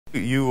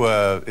You,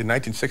 in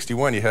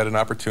 1961, you had an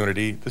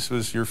opportunity. This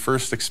was your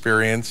first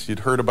experience. You'd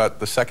heard about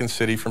the Second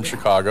City from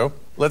Chicago.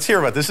 Let's hear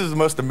about it. This is the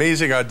most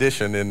amazing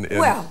audition in...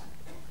 Well,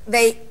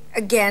 they,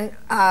 again...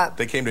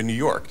 they came to New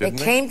York, didn't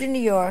they? They came to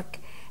New York,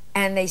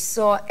 and they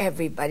saw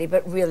everybody,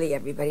 but really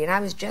everybody. And I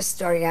was just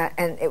starting out,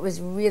 and it was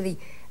really...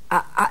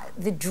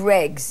 the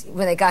dregs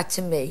when they got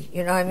to me,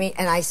 you know what I mean?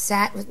 And I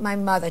sat with my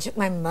mother. I took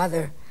my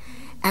mother,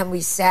 and we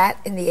sat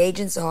in the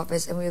agent's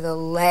office, and we were the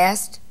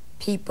last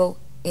people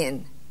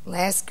in.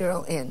 Last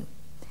girl in.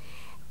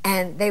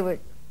 And they were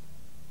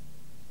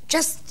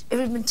just, it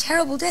had been a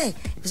terrible day.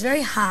 It was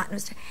very hot.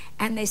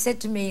 And they said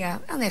to me, oh,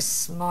 they're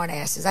smart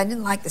asses. I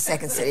didn't like the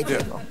Second City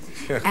people.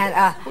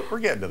 And we're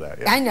getting to that.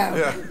 Yeah. I know.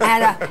 Yeah.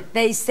 And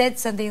they said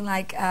something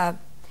like,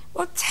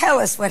 well, tell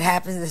us what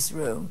happened in this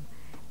room.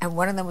 And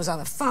one of them was on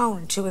the phone,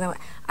 and two of them,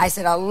 I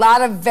said, a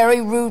lot of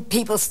very rude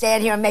people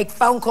stand here and make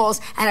phone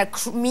calls and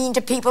are mean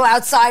to people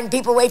outside, and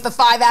people wait for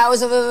 5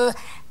 hours.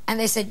 And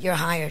they said, you're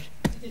hired.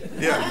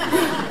 Yeah.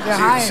 You're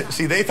hired.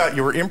 See, they thought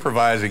you were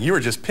improvising. You were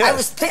just pissed. I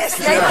was pissed.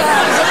 They thought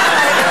I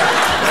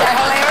was Is that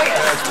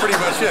hilarious? That's pretty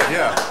much it,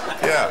 yeah.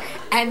 Yeah.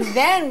 And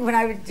then when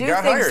I would do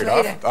got things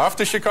hired. later... Off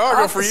to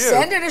Chicago for you.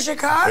 Send her to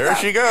Chicago. There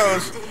she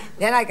goes.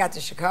 Then I got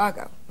to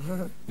Chicago.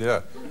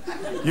 Yeah.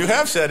 You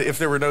have said if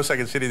there were no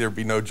Second City, there'd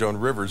be no Joan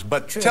Rivers.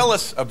 But tell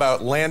us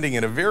about landing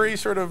in a very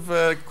sort of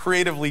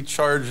creatively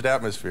charged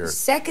atmosphere.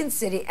 Second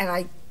City, and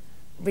I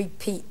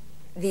repeat,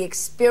 the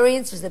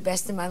experience was the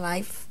best in my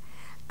life.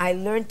 I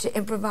learned to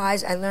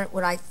improvise. I learned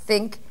what I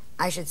think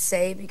I should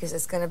say because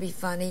it's going to be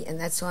funny, and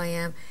that's who I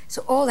am.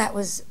 So all that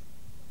was...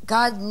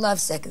 God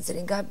loves Second City,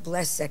 and God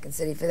bless Second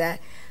City for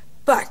that.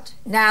 But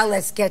now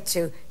let's get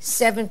to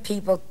 7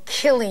 people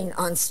killing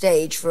on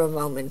stage for a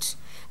moment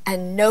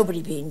and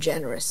nobody being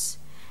generous.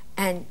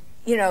 And,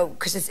 you know,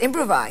 because it's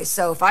improvised,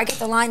 so if I get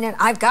the line in,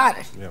 I've got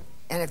it. Yeah.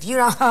 And if you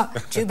don't,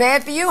 too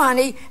bad for you,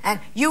 honey. And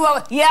you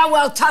will, yeah,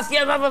 well, tough,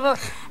 yeah, blah, blah, blah.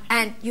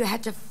 And you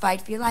had to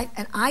fight for your life.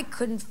 And I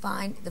couldn't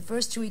find, the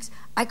first 2 weeks,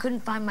 I couldn't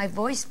find my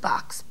voice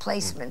box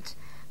placement.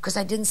 Because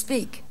I didn't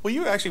speak. Well,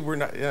 you actually were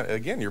not,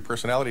 again, your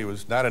personality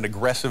was not an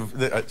aggressive,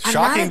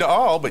 shocking to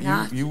all, but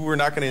you were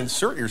not going to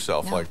insert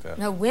yourself like that.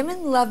 No,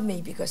 women love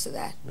me because of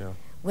that. Yeah.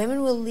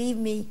 Women will leave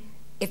me,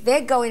 if they're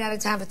going out of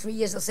town for 3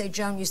 years, they'll say,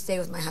 Joan, you stay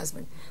with my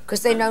husband.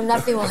 Because they know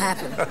nothing will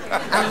happen.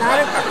 I'm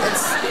not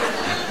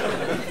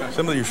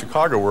Some of your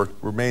Chicago work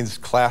remains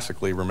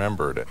classically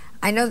remembered.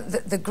 I know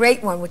the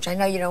great one, which I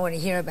know you don't want to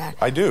hear about.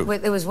 I do.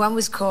 There was one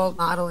was called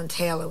Model and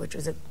Taylor, which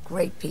was a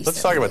great piece.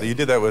 Let's talk about that. You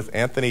did that with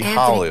Anthony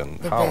Holland.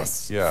 The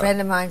best. Yeah. Friend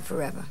of mine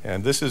forever.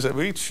 And this is,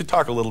 we should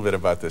talk a little bit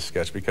about this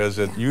sketch because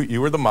you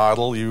were the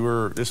model,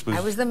 I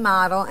was the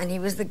model, and he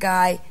was the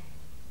guy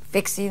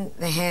fixing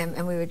the hem,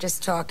 and we were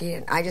just talking,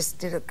 and I just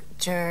did a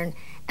turn.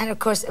 And of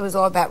course, it was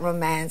all about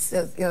romance.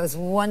 You know, those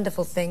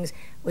wonderful things,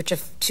 which are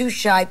 2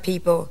 shy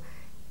people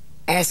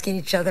asking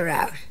each other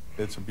out.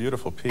 It's a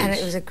beautiful piece. And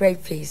it was a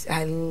great piece.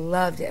 I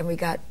loved it. And we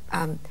got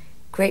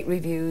great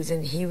reviews,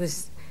 and he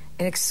was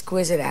an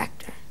exquisite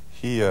actor.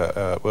 He,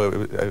 well,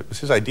 it was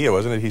his idea,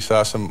 wasn't it? He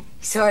saw some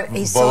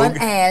He saw an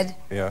ad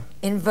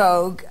in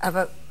Vogue of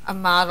a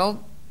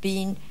model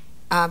being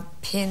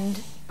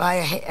pinned by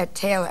a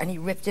tailor, and he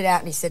ripped it out,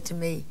 and he said to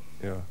me,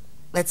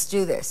 let's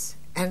do this.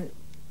 And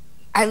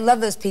I love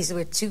those pieces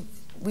where 2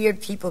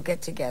 weird people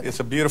get together. It's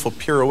a beautiful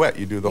pirouette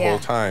you do the whole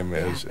time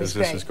as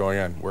this is going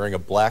on. Wearing a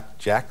black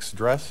Jack's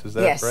dress, is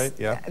that right?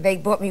 Yeah. They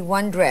bought me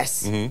 1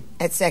 dress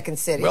at Second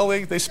City. Well,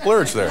 they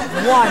splurged there.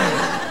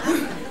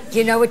 1. Do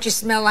you know what you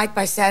smell like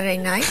by Saturday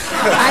night?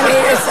 I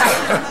mean, it's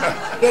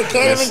like, you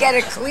can't even get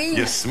it clean.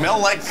 You smell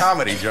like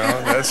comedy,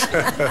 Joan. That's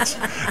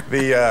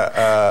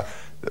the...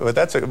 But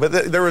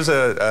there was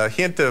a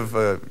hint of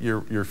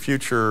your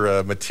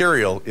future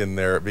material in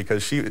there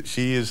because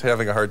she is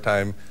having a hard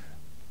time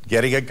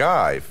getting a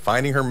guy,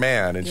 finding her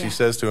man, and she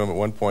says to him at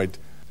one point,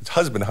 it's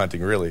husband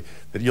hunting really,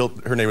 that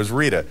her name is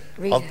Rita.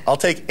 I'll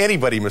take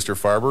anybody, Mr.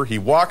 Farber. He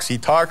walks, he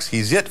talks,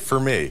 he's it for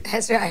me.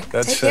 That's right.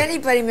 Take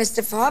anybody,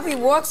 Mr. Farber. He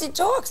walks, he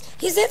talks.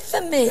 He's it for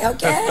me,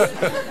 okay?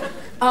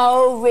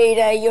 Oh,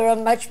 Rita, you're a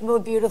much more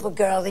beautiful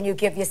girl than you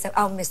give yourself.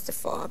 Oh, Mr.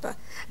 Farber.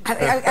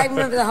 I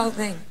remember the whole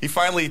thing. He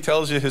finally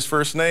tells you his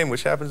first name,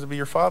 which happens to be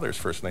your father's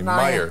first name,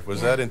 Meyer.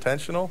 Was that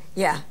intentional?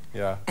 Yeah.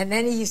 Yeah. And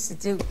then he used to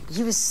do,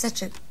 he was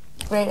such a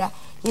great actor.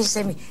 He used to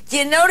say to me, do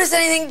you notice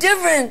anything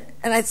different?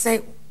 And I'd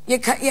say, you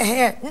cut your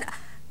hair.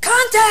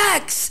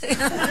 Contacts! It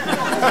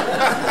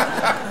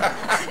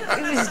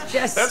was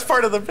just... That's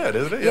part of the bit,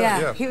 isn't it?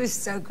 Yeah, he was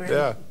so great.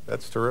 Yeah,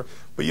 that's terrific.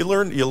 But you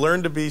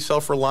learn to be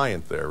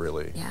self-reliant there,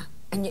 really. Yeah,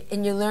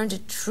 and you learn to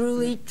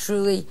truly,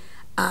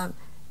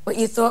 what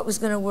you thought was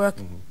going to work,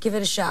 give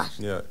it a shot.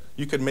 Yeah,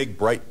 you could make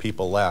bright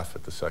people laugh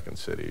at the Second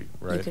City,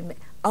 right? You could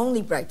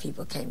only bright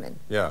people came in.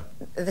 Yeah.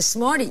 The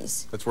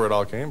smarties. That's where it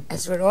all came from.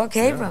 That's where it all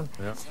came from.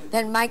 Yeah.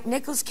 Then Mike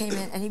Nichols came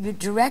in, and he would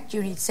direct you,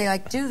 and he'd say,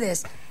 like, do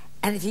this.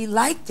 And if he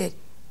liked it,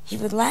 he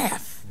would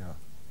laugh. Yeah.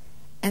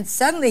 And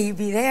suddenly you'd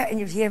be there, and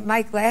you'd hear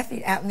Mike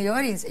laughing out in the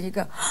audience, and you'd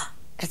go, oh,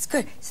 that's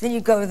good. So then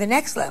you'd go to the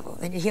next level,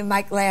 and you hear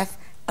Mike laugh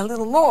a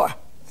little more.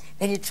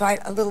 Then you try it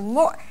a little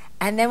more.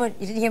 And then when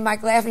you didn't hear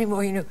Mike laugh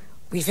anymore, you knew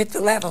we've hit the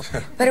level.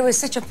 But it was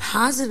such a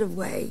positive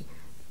way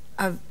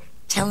of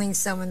telling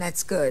someone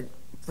that's good.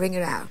 Bring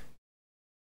it out.